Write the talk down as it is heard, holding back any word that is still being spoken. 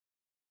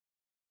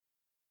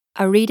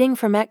A reading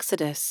from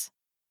Exodus.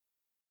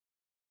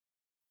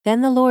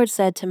 Then the Lord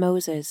said to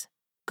Moses,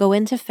 Go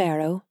into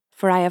Pharaoh,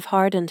 for I have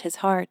hardened his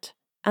heart,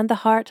 and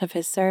the heart of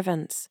his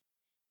servants,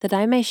 that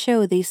I may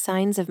show these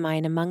signs of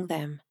mine among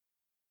them,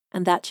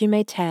 and that you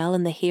may tell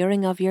in the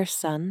hearing of your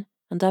son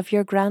and of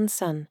your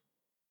grandson,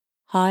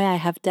 how I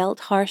have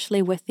dealt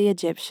harshly with the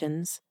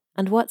Egyptians,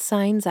 and what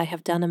signs I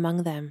have done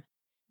among them,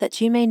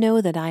 that you may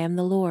know that I am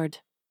the Lord.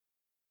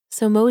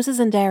 So Moses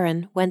and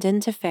Aaron went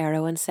in to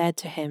Pharaoh and said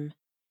to him,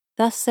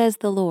 Thus says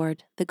the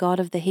Lord, the God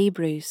of the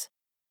Hebrews,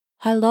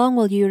 How long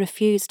will you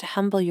refuse to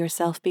humble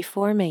yourself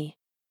before me?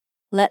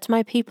 Let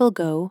my people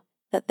go,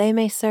 that they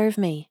may serve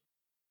me.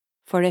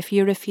 For if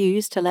you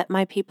refuse to let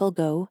my people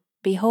go,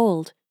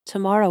 behold,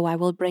 tomorrow I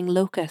will bring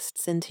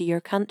locusts into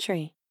your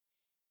country,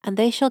 and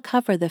they shall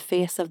cover the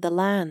face of the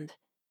land,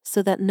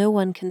 so that no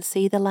one can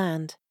see the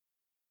land.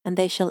 And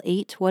they shall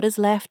eat what is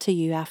left to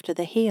you after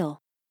the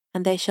hail,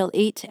 and they shall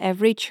eat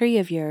every tree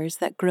of yours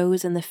that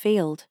grows in the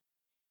field.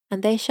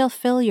 And they shall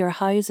fill your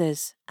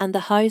houses, and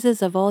the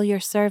houses of all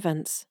your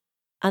servants,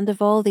 and of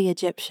all the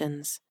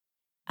Egyptians,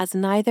 as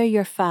neither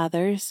your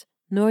fathers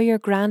nor your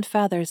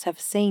grandfathers have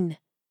seen,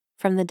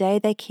 from the day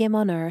they came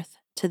on earth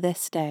to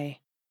this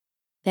day.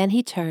 Then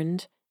he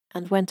turned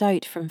and went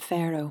out from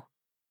Pharaoh.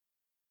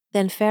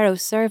 Then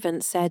Pharaoh's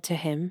servants said to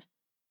him,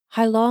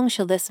 How long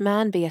shall this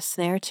man be a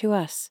snare to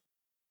us?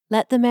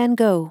 Let the men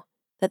go,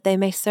 that they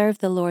may serve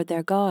the Lord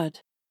their God.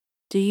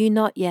 Do you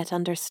not yet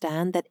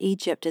understand that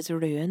Egypt is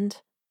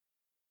ruined?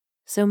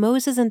 So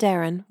Moses and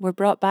Aaron were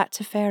brought back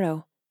to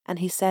Pharaoh, and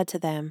he said to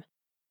them,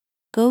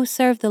 Go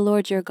serve the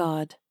Lord your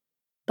God.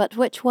 But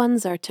which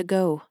ones are to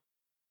go?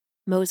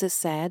 Moses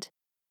said,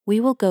 We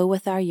will go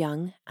with our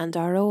young and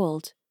our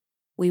old.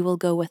 We will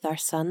go with our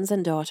sons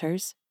and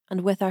daughters,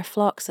 and with our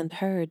flocks and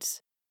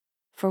herds.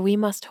 For we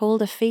must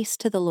hold a feast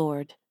to the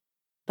Lord.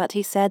 But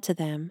he said to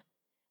them,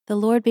 The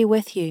Lord be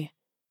with you,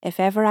 if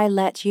ever I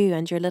let you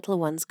and your little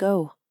ones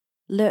go.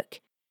 Look,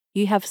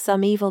 you have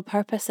some evil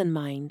purpose in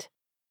mind.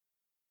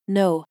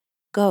 No,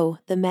 go,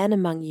 the men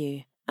among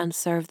you, and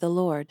serve the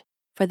Lord,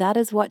 for that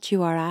is what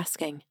you are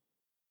asking.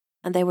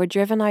 And they were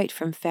driven out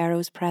from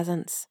Pharaoh's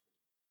presence.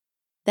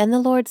 Then the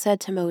Lord said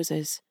to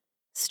Moses,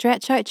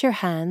 Stretch out your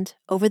hand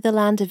over the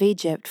land of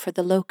Egypt for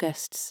the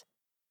locusts,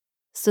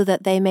 so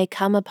that they may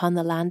come upon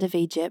the land of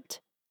Egypt,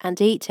 and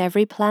eat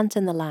every plant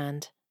in the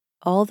land,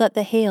 all that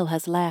the hail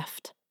has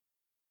left.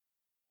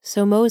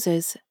 So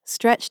Moses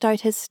stretched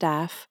out his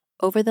staff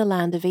over the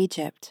land of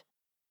Egypt,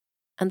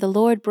 and the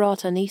Lord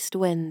brought an east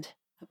wind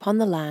upon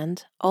the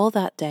land all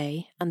that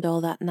day and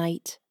all that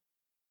night.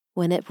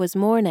 When it was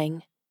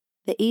morning,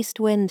 the east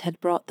wind had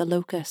brought the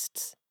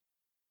locusts.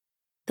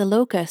 The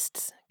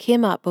locusts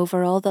came up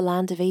over all the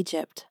land of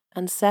Egypt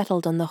and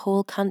settled on the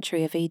whole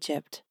country of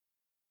Egypt.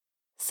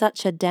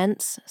 Such a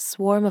dense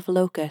swarm of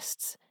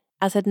locusts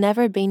as had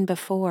never been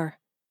before,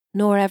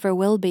 nor ever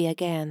will be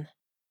again.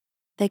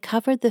 They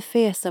covered the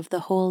face of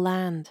the whole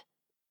land,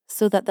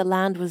 so that the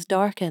land was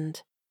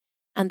darkened,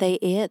 and they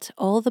ate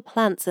all the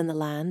plants in the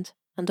land,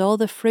 and all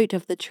the fruit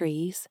of the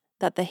trees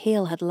that the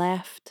hail had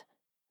left.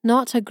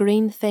 Not a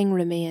green thing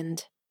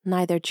remained,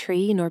 neither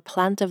tree nor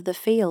plant of the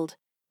field,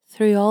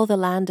 through all the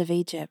land of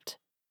Egypt.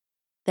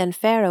 Then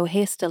Pharaoh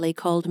hastily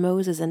called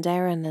Moses and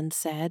Aaron and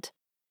said,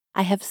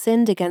 I have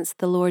sinned against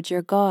the Lord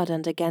your God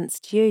and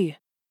against you.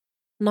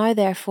 Now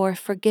therefore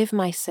forgive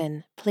my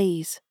sin,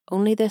 please,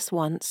 only this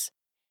once,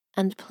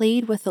 and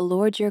plead with the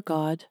Lord your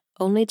God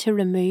only to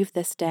remove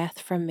this death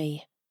from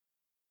me.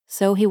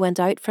 So he went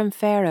out from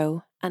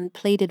Pharaoh and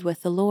pleaded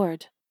with the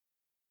Lord.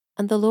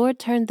 And the Lord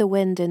turned the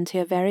wind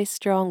into a very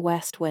strong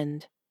west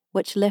wind,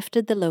 which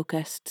lifted the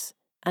locusts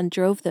and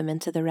drove them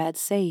into the Red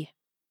Sea.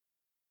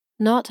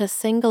 Not a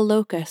single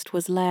locust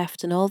was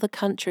left in all the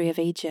country of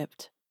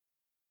Egypt.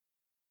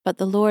 But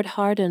the Lord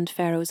hardened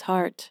Pharaoh's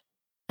heart,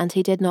 and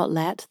he did not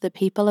let the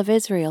people of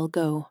Israel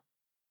go.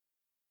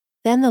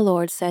 Then the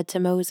Lord said to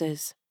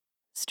Moses,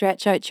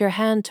 Stretch out your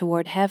hand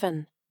toward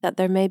heaven, that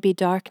there may be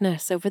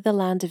darkness over the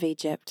land of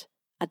Egypt,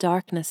 a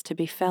darkness to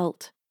be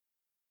felt.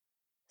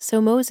 So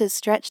Moses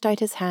stretched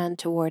out his hand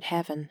toward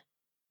heaven,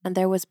 and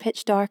there was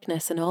pitch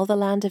darkness in all the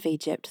land of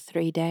Egypt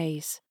 3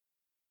 days.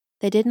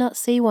 They did not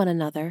see one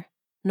another,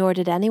 nor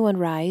did anyone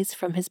rise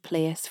from his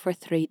place for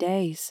 3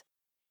 days.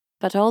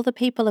 But all the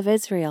people of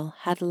Israel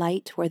had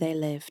light where they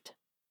lived.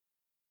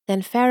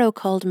 Then Pharaoh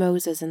called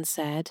Moses and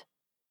said,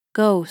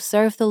 Go,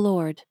 serve the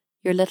Lord,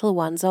 your little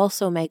ones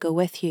also may go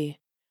with you.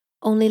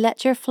 Only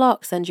let your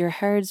flocks and your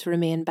herds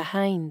remain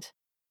behind.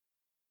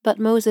 But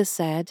Moses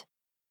said,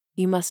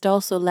 You must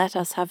also let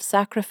us have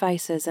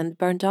sacrifices and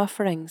burnt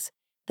offerings,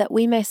 that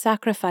we may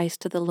sacrifice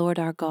to the Lord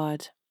our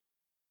God.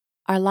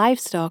 Our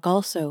livestock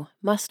also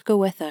must go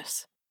with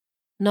us.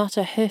 Not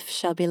a hoof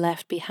shall be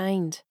left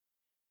behind.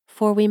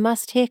 For we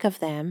must take of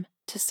them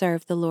to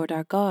serve the Lord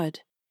our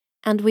God,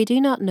 and we do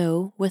not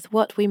know with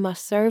what we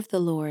must serve the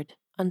Lord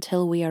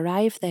until we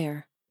arrive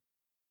there.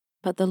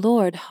 But the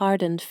Lord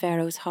hardened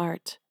Pharaoh's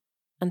heart,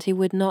 and he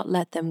would not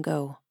let them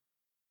go.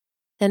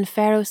 Then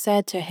Pharaoh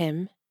said to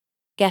him,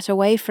 Get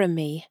away from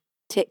me,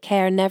 Take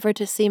care never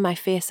to see my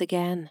face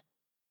again,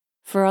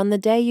 for on the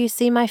day you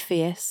see my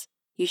face,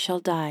 you shall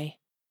die."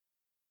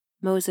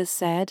 Moses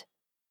said,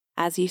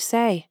 "As you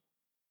say,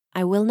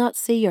 I will not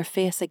see your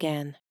face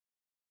again."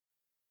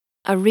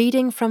 A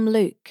reading from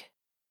Luke.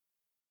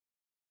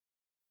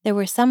 There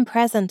were some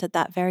present at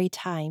that very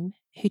time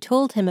who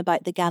told him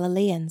about the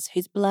Galileans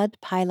whose blood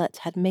Pilate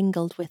had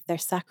mingled with their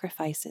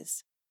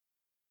sacrifices.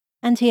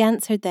 And he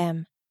answered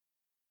them,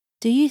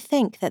 "Do you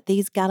think that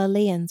these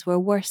Galileans were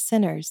worse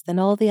sinners than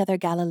all the other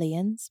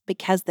Galileans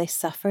because they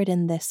suffered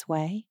in this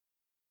way?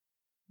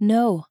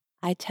 No,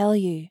 I tell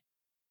you,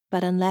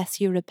 but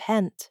unless you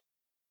repent,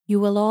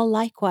 you will all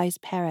likewise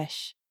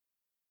perish.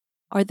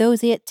 Or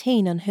those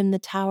 18 on whom the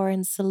tower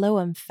in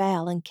Siloam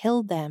fell and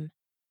killed them,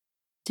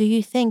 do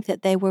you think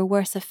that they were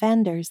worse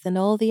offenders than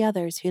all the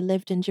others who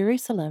lived in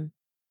Jerusalem?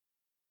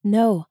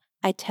 No,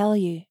 I tell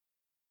you,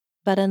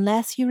 but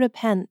unless you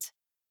repent,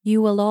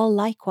 you will all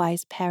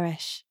likewise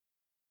perish."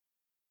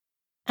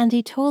 And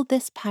he told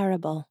this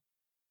parable.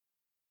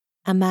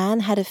 A man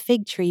had a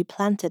fig tree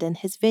planted in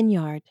his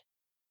vineyard,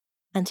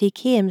 and he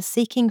came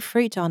seeking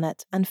fruit on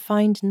it and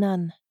found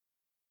none.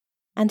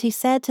 And he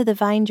said to the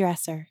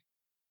vine-dresser,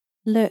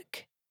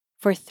 "Look,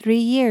 for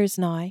 3 years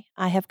now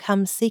I have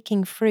come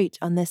seeking fruit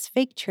on this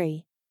fig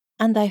tree,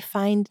 and I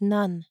find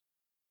none.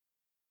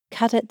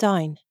 Cut it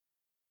down.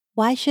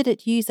 Why should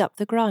it use up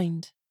the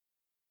ground?"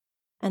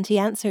 And he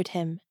answered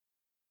him,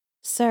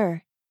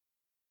 "Sir,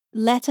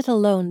 let it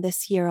alone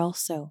this year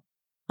also,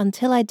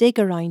 until I dig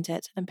around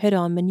it and put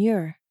on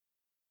manure.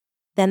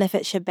 Then if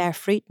it should bear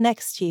fruit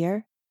next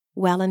year,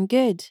 well and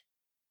good,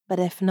 but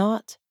if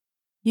not,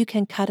 you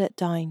can cut it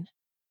down."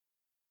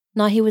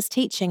 Now he was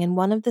teaching in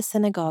one of the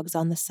synagogues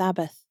on the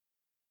Sabbath.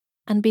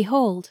 And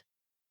behold,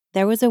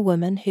 there was a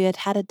woman who had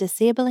had a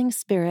disabling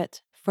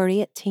spirit for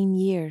 18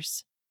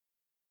 years.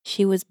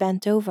 She was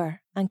bent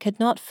over and could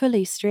not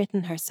fully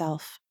straighten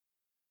herself.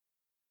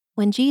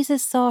 When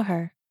Jesus saw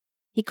her,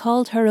 he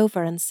called her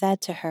over and said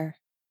to her,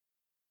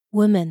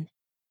 "Woman,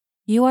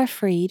 you are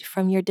freed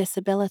from your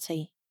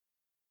disability."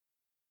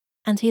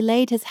 And he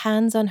laid his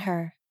hands on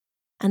her,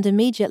 and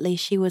immediately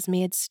she was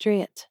made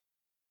straight,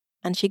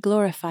 and she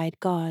glorified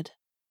God.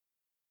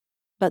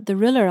 But the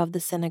ruler of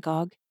the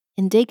synagogue,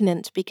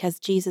 indignant because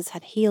Jesus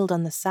had healed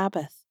on the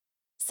Sabbath,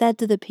 said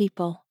to the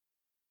people,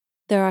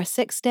 "There are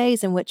 6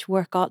 days in which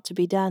work ought to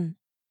be done.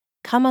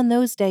 Come on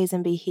those days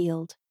and be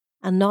healed,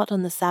 and not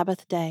on the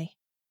Sabbath day."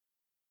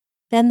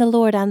 Then the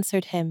Lord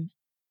answered him,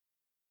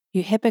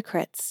 "You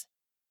hypocrites,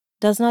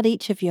 does not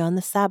each of you on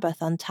the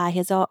Sabbath untie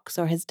his ox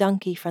or his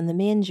donkey from the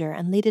manger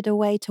and lead it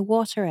away to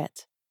water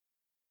it?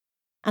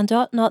 And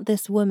ought not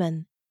this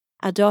woman,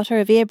 a daughter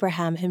of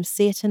Abraham whom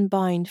Satan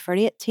bound for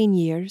 18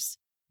 years,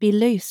 be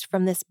loosed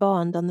from this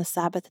bond on the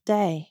Sabbath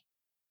day?"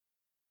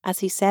 As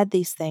he said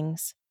these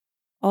things,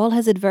 all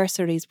his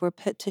adversaries were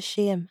put to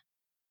shame,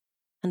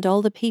 and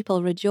all the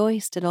people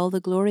rejoiced at all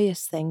the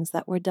glorious things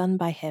that were done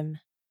by him.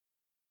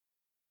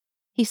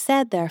 He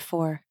said,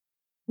 therefore,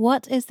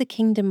 "What is the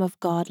kingdom of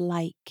God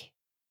like?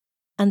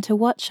 And to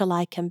what shall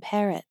I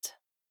compare it?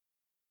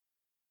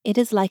 It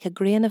is like a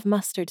grain of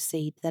mustard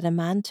seed that a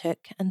man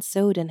took and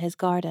sowed in his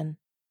garden,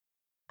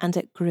 and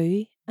it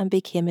grew and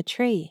became a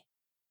tree,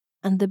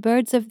 and the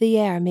birds of the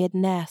air made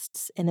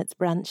nests in its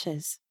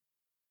branches."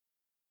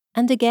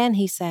 And again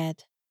he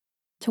said,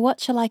 "To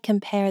what shall I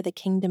compare the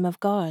kingdom of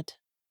God?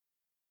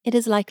 It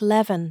is like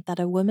leaven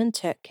that a woman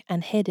took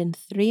and hid in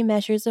 3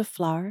 measures of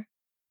flour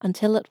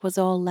until it was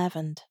all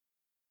leavened."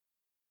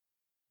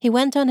 He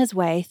went on his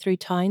way through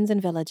towns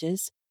and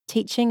villages,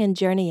 teaching and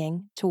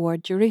journeying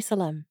toward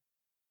Jerusalem.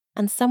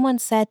 And someone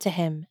said to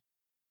him,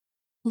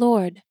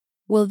 "Lord,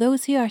 will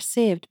those who are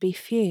saved be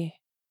few?"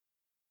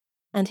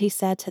 And he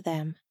said to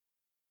them,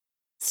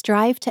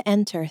 "Strive to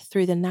enter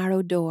through the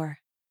narrow door,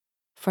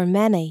 for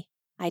many,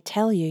 I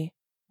tell you,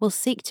 will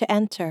seek to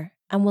enter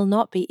and will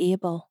not be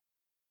able.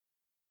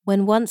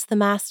 When once the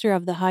master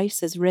of the house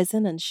has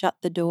risen and shut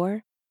the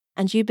door,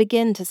 and you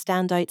begin to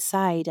stand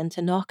outside and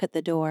to knock at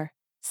the door,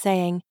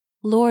 saying,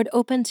 'Lord,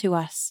 open to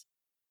us,'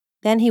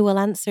 then he will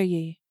answer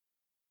you,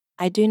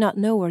 'I do not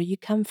know where you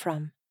come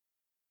from.'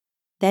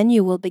 Then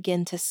you will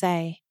begin to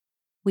say,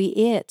 'We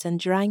ate and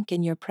drank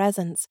in your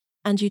presence,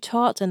 and you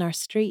taught in our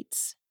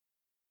streets.'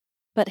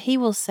 But he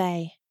will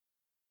say,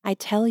 'I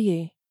tell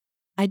you,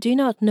 I do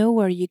not know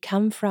where you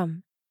come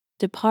from.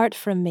 Depart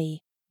from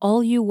me,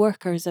 all you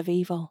workers of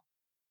evil.'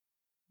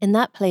 In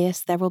that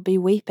place there will be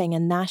weeping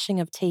and gnashing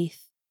of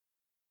teeth,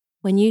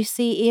 when you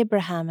see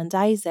Abraham and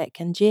Isaac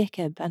and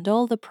Jacob and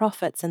all the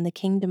prophets in the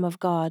kingdom of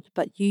God,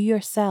 but you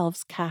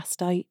yourselves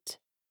cast out.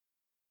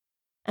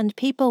 And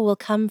people will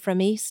come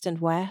from east and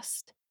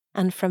west,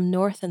 and from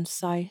north and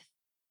south,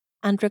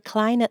 and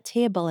recline at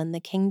table in the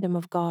kingdom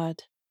of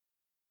God.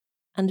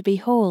 And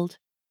behold,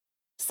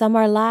 some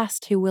are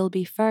last who will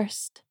be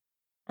first,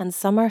 and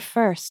some are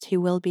first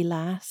who will be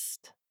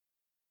last."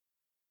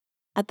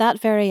 At that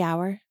very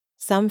hour,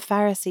 some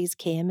Pharisees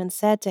came and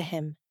said to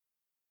him,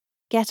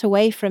 "Get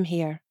away from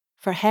here,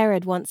 for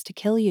Herod wants to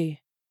kill you."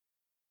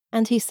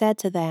 And he said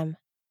to them,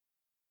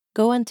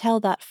 "Go and tell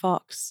that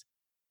fox,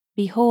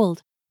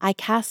 Behold, I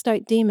cast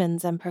out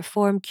demons and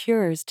perform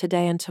cures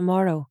today and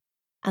tomorrow,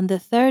 and the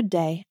third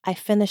day I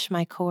finish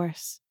my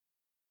course.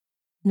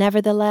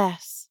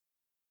 Nevertheless,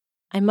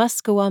 I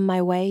must go on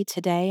my way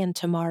today and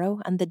tomorrow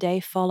and the day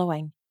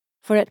following,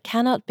 for it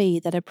cannot be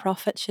that a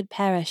prophet should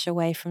perish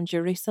away from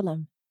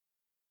Jerusalem.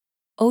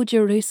 O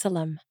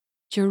Jerusalem,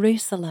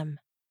 Jerusalem,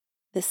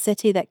 the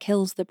city that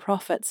kills the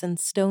prophets and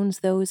stones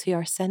those who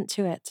are sent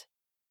to it.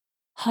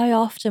 How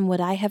often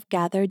would I have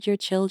gathered your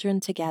children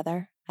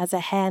together, as a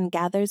hen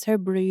gathers her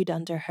brood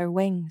under her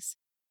wings,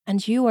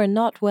 and you are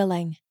not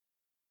willing.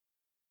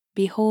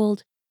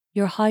 Behold,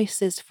 your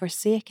house is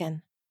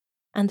forsaken,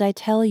 and I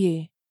tell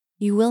you,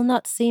 you will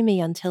not see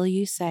me until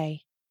you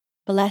say,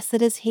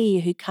 Blessed is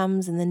he who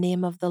comes in the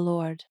name of the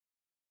Lord.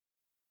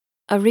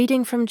 A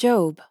reading from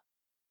Job.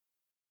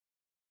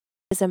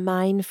 Is a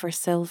mine for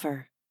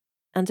silver,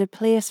 and a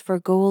place for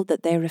gold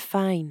that they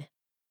refine.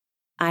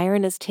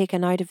 Iron is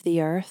taken out of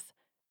the earth,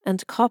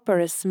 and copper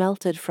is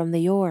smelted from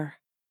the ore.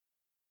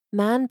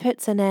 Man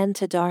puts an end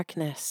to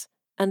darkness,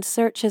 and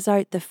searches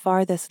out the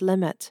farthest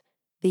limit,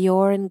 the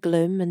ore in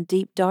gloom and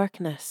deep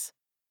darkness.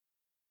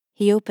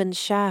 He opens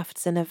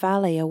shafts in a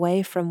valley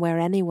away from where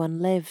anyone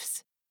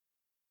lives.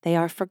 They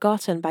are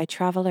forgotten by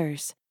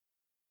travellers.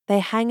 They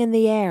hang in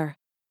the air,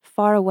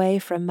 far away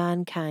from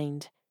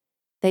mankind.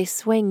 They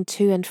swing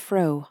to and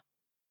fro.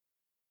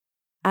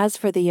 As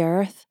for the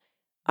earth,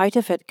 out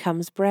of it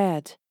comes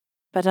bread,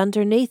 but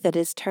underneath it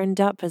is turned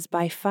up as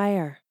by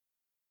fire.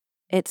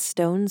 Its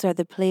stones are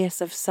the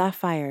place of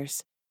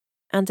sapphires,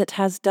 and it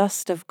has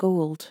dust of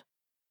gold.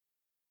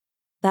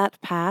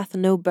 That path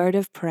no bird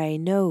of prey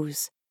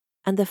knows,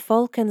 and the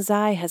falcon's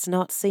eye has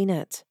not seen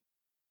it.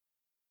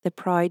 The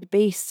proud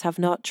beasts have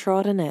not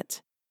trodden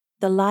it,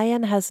 the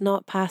lion has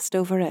not passed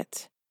over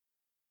it.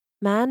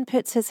 Man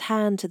puts his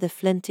hand to the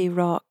flinty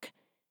rock,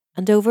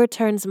 and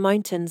overturns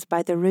mountains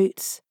by the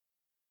roots.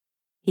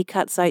 He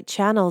cuts out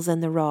channels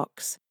in the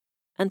rocks,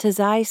 and his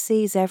eye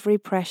sees every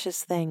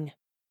precious thing.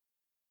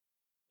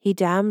 He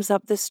dams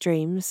up the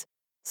streams,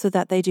 so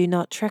that they do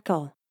not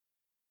trickle,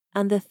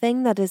 and the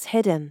thing that is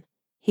hidden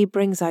he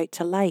brings out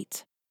to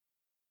light.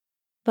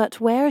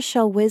 But where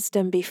shall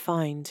wisdom be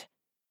found,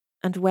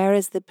 and where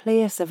is the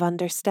place of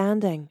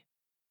understanding?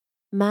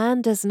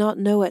 Man does not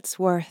know its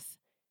worth,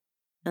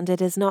 and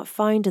it is not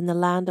found in the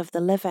land of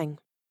the living.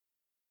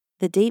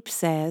 The deep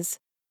says,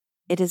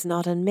 It is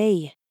not in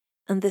me,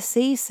 and the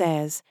sea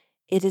says,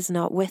 It is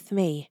not with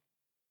me.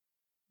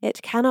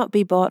 It cannot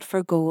be bought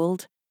for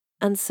gold,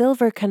 and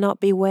silver cannot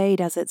be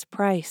weighed as its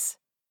price.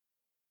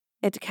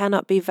 It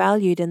cannot be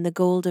valued in the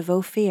gold of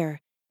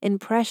Ophir, in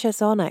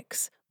precious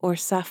onyx or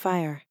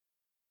sapphire.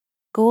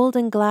 Gold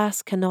and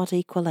glass cannot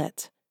equal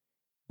it,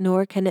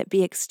 nor can it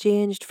be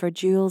exchanged for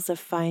jewels of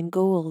fine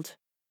gold.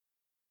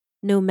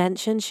 No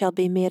mention shall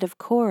be made of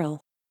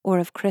coral or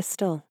of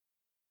crystal.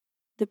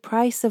 The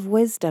price of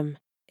wisdom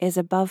is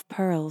above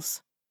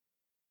pearls.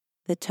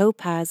 The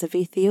topaz of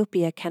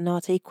Ethiopia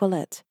cannot equal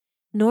it,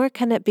 nor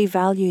can it be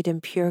valued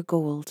in pure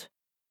gold.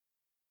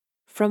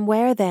 From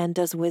where then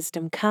does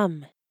wisdom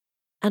come?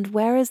 And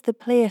where is the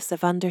place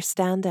of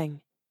understanding?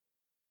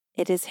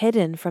 It is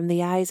hidden from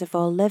the eyes of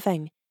all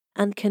living,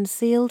 and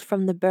concealed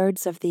from the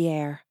birds of the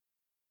air.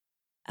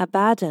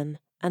 Abaddon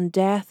and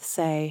Death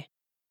say,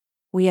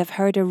 We have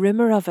heard a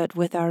rumour of it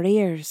with our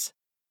ears.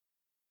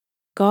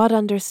 God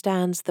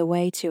understands the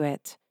way to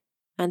it,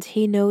 and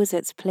he knows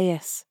its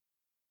place.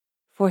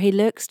 For he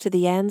looks to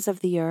the ends of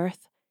the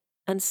earth,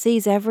 and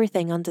sees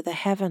everything under the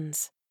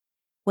heavens.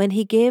 When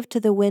he gave to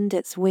the wind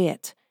its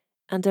weight,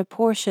 and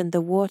apportioned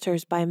the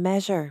waters by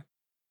measure.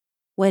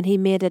 When he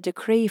made a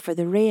decree for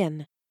the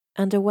rain,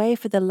 and a way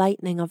for the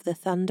lightning of the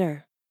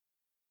thunder.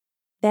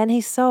 Then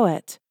he saw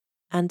it,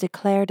 and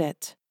declared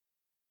it.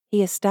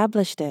 He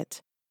established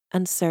it,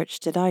 and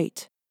searched it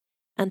out.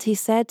 And he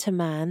said to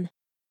man,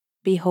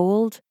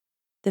 Behold,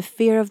 the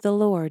fear of the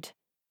Lord,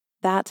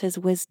 that is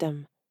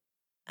wisdom,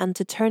 and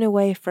to turn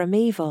away from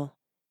evil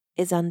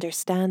is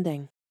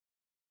understanding.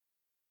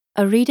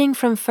 A reading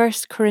from 1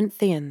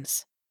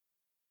 Corinthians.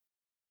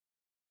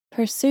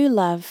 Pursue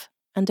love,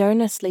 and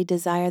earnestly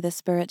desire the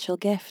spiritual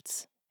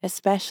gifts,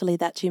 especially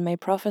that you may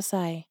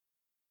prophesy.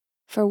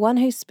 For one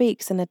who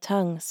speaks in a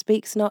tongue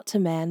speaks not to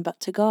men but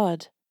to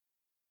God.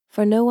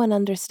 For no one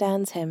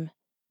understands him,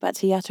 but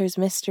he utters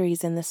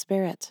mysteries in the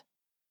Spirit.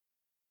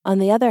 On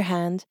the other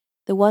hand,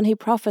 the one who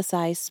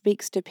prophesies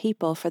speaks to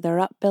people for their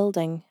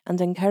upbuilding and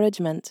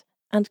encouragement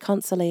and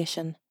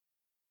consolation.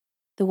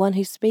 The one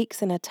who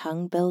speaks in a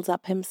tongue builds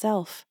up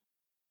himself,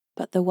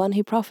 but the one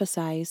who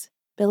prophesies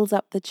builds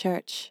up the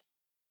church.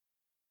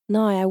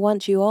 Now I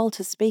want you all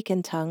to speak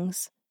in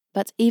tongues,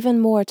 but even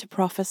more to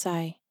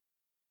prophesy.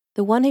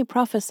 The one who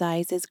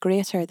prophesies is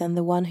greater than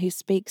the one who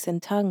speaks in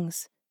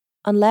tongues,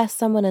 unless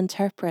someone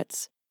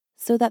interprets,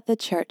 so that the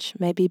church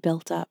may be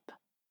built up.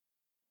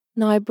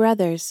 Now,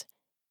 brothers,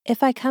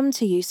 if I come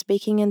to you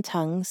speaking in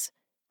tongues,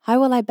 how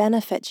will I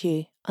benefit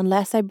you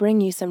unless I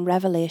bring you some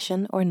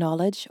revelation or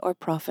knowledge or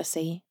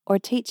prophecy or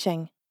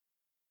teaching?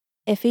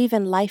 If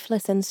even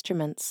lifeless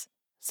instruments,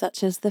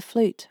 such as the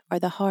flute or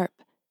the harp,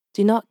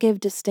 Do not give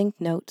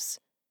distinct notes.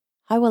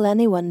 How will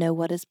anyone know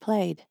what is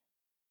played?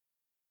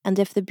 And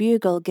if the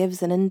bugle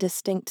gives an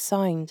indistinct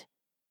sound,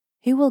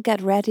 who will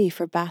get ready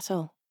for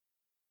battle?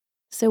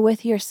 So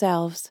with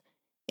yourselves,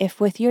 if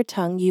with your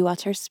tongue you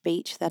utter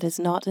speech that is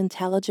not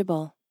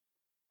intelligible,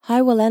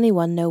 how will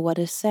anyone know what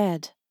is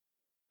said?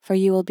 For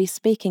you will be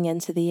speaking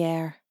into the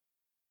air.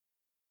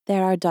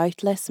 There are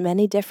doubtless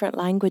many different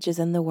languages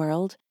in the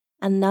world,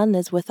 and none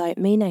is without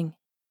meaning.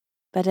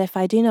 But if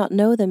I do not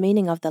know the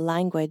meaning of the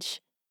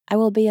language, I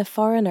will be a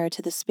foreigner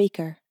to the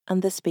speaker,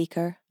 and the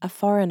speaker a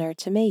foreigner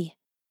to me.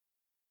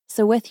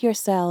 So with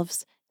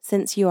yourselves,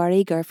 since you are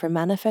eager for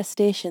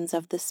manifestations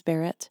of the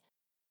Spirit,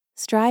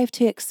 strive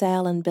to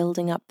excel in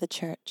building up the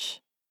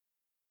church.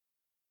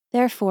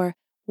 Therefore,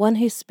 one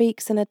who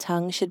speaks in a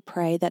tongue should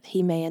pray that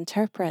he may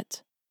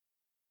interpret.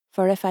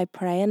 For if I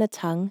pray in a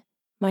tongue,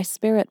 my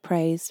spirit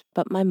prays,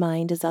 but my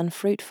mind is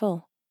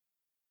unfruitful.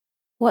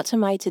 What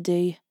am I to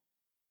do?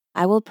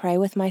 I will pray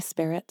with my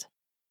spirit,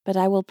 but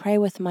I will pray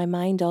with my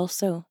mind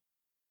also.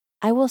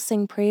 I will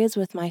sing praise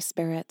with my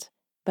spirit,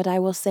 but I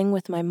will sing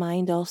with my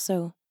mind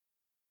also.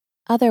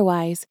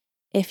 Otherwise,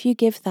 if you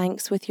give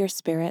thanks with your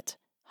spirit,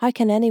 how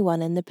can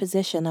anyone in the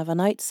position of an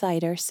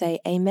outsider say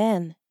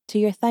Amen to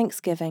your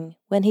thanksgiving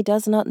when he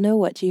does not know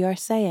what you are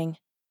saying?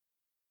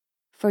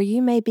 For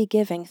you may be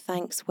giving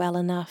thanks well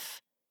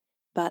enough,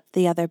 but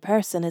the other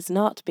person is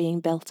not being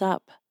built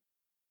up.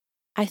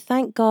 I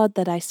thank God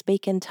that I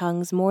speak in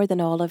tongues more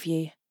than all of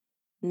you.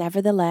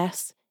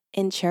 Nevertheless,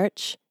 in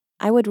church,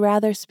 I would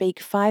rather speak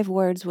 5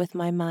 words with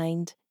my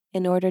mind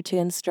in order to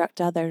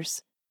instruct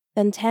others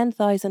than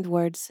 10,000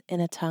 words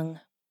in a tongue.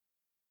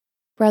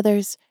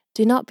 Brothers,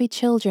 do not be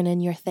children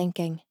in your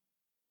thinking.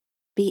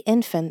 Be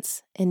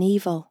infants in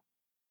evil,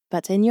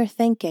 but in your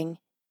thinking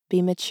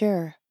be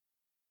mature.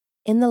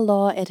 In the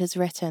law it is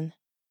written,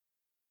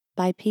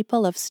 by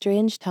people of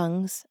strange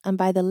tongues and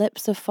by the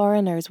lips of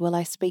foreigners will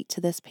I speak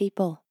to this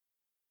people.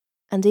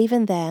 And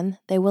even then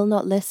they will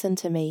not listen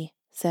to me,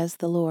 says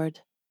the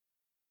Lord.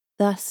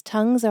 Thus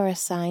tongues are a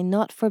sign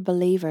not for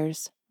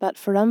believers, but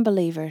for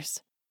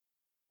unbelievers,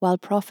 while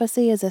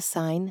prophecy is a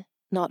sign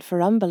not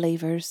for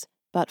unbelievers,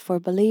 but for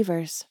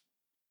believers.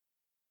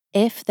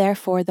 If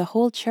therefore the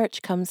whole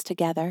church comes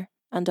together,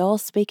 and all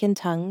speak in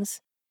tongues,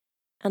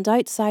 and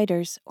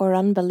outsiders or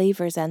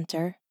unbelievers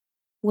enter,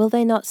 will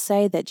they not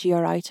say that you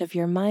are out of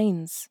your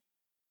minds?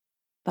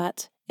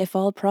 But if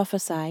all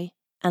prophesy,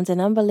 and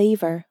an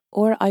unbeliever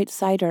or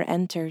outsider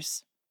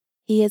enters,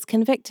 he is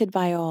convicted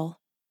by all,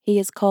 he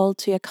is called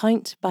to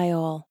account by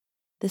all,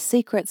 the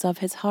secrets of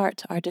his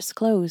heart are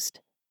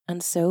disclosed,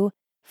 and so,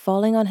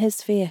 falling on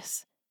his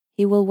face,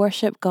 he will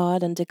worship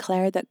God and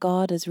declare that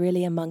God is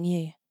really among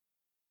you.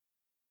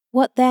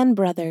 What then,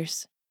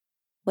 brothers?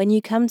 When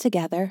you come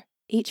together,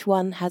 each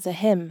one has a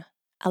hymn,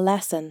 a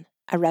lesson,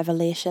 a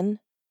revelation,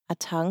 a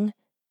tongue,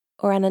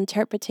 or an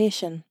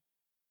interpretation.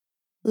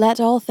 Let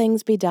all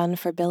things be done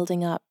for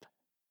building up.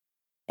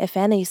 If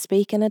any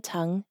speak in a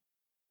tongue,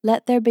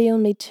 let there be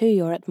only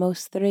 2 or at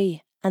most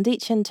 3, and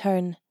each in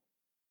turn,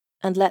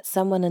 and let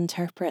someone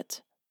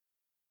interpret.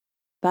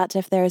 But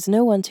if there is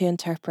no one to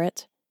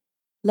interpret,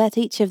 let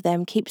each of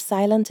them keep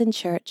silent in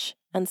church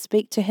and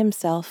speak to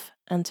himself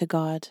and to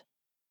God.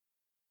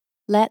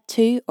 Let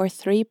 2 or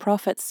 3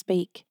 prophets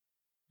speak,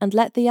 and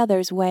let the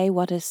others weigh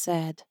what is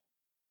said.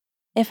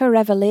 If a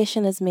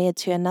revelation is made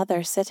to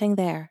another sitting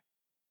there,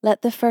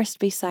 let the first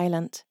be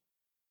silent.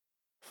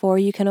 For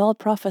you can all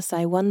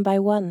prophesy one by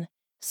one,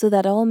 so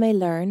that all may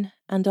learn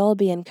and all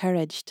be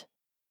encouraged.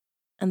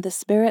 And the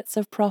spirits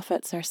of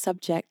prophets are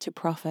subject to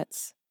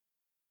prophets.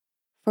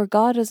 For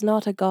God is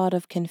not a God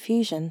of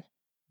confusion,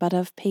 but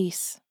of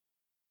peace.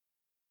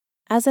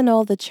 As in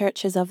all the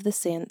churches of the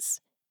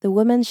saints, the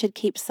women should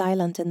keep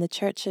silent in the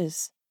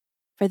churches,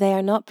 for they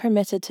are not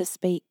permitted to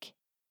speak,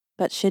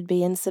 but should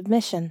be in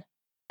submission,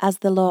 as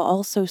the law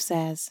also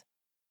says.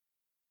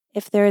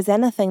 If there is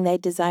anything they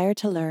desire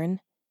to learn,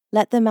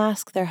 let them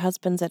ask their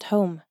husbands at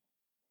home,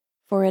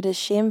 for it is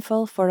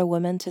shameful for a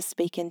woman to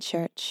speak in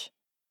church.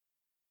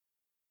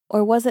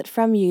 Or was it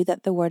from you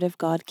that the word of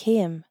God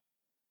came?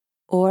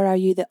 Or are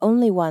you the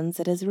only ones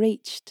it has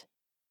reached?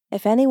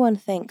 If anyone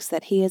thinks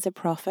that he is a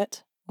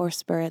prophet or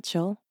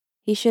spiritual,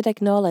 he should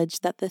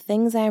acknowledge that the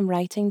things I am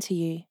writing to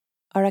you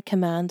are a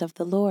command of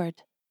the Lord.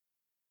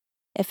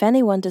 If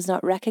anyone does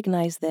not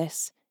recognize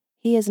this,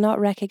 he is not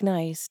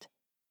recognized.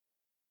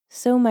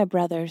 So, my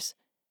brothers,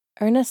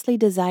 earnestly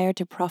desire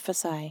to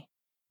prophesy,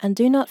 and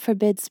do not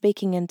forbid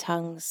speaking in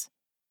tongues.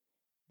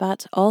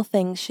 But all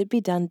things should be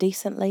done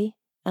decently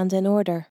and in order.